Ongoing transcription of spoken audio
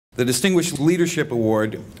The Distinguished Leadership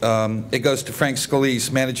Award, it goes to Frank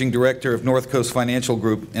Scalese, Managing Director of North Coast Financial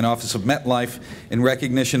Group and Office of MetLife, in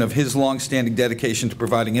recognition of his long-standing dedication to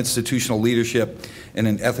providing institutional leadership in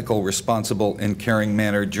an ethical, responsible, and caring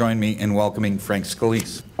manner. Join me in welcoming Frank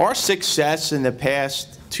Scalese. Our success in the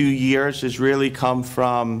past 2 years has really come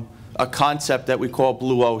from a concept that we call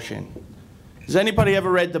blue ocean. Has anybody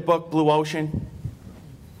ever read the book Blue Ocean?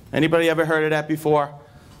 Anybody ever heard of that before?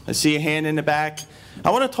 I see a hand in the back. I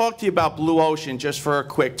want to talk to you about Blue Ocean just for a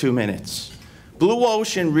quick 2 minutes. Blue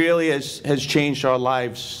Ocean really has changed our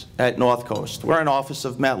lives at North Coast. We're an office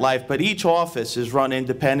of MetLife, but each office is run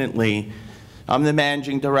independently. I'm the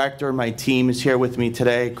managing director. My team is here with me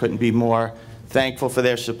today. Couldn't be more thankful for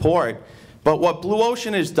their support. But what Blue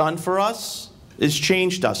Ocean has done for us is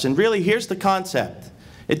changed us. And really, here's the concept.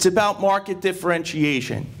 It's about market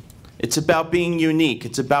differentiation. It's about being unique.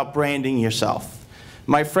 It's about branding yourself.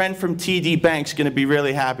 My friend from TD Bank's going to be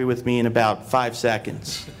really happy with me in about 5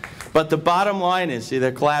 seconds. But the bottom line is, see,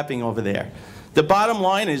 they're clapping over there. The bottom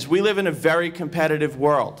line is we live in a very competitive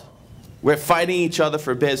world. We're fighting each other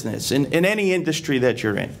for business in any industry that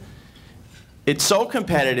you're in. It's so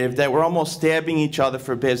competitive that we're almost stabbing each other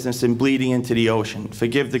for business and bleeding into the ocean.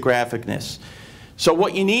 Forgive the graphicness. So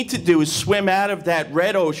what you need to do is swim out of that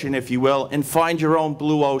red ocean, if you will, and find your own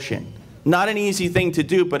blue ocean. Not an easy thing to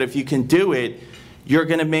do, but if you can do it, you're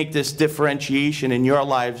going to make this differentiation in your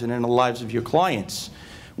lives and in the lives of your clients.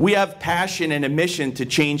 We have passion and a mission to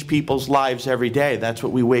change people's lives every day. That's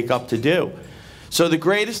what we wake up to do. So the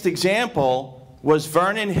greatest example was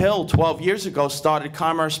Vernon Hill 12 years ago started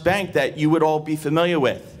Commerce Bank that you would all be familiar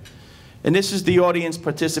with. And this is the audience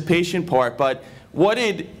participation part, but what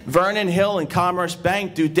did Vernon Hill and Commerce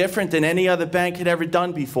Bank do different than any other bank had ever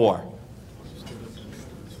done before?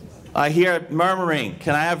 I hear murmuring.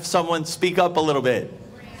 Can I have someone speak up a little bit?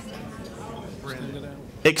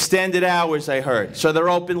 Extended hours, I heard. So they're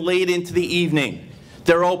open late into the evening.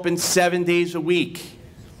 They're open 7 days a week.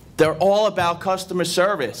 They're all about customer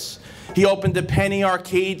service. He opened a penny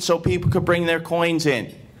arcade so people could bring their coins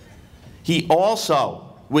in. He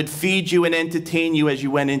also would feed you and entertain you as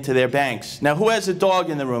you went into their banks. Now, who has a dog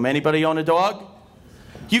in the room? Anybody own a dog?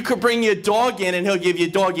 You could bring your dog in and he'll give you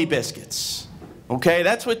doggy biscuits. Okay,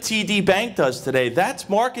 that's what TD Bank does today. That's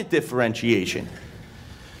market differentiation.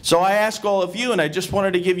 So I ask all of you, and I just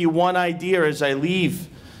wanted to give you one idea as I leave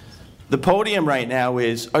the podium right now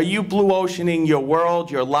is, are you blue oceaning your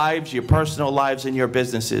world, your lives, your personal lives, and your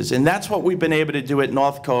businesses? And that's what we've been able to do at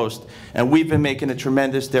North Coast, and we've been making a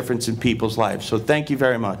tremendous difference in people's lives. So thank you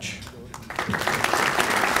very much.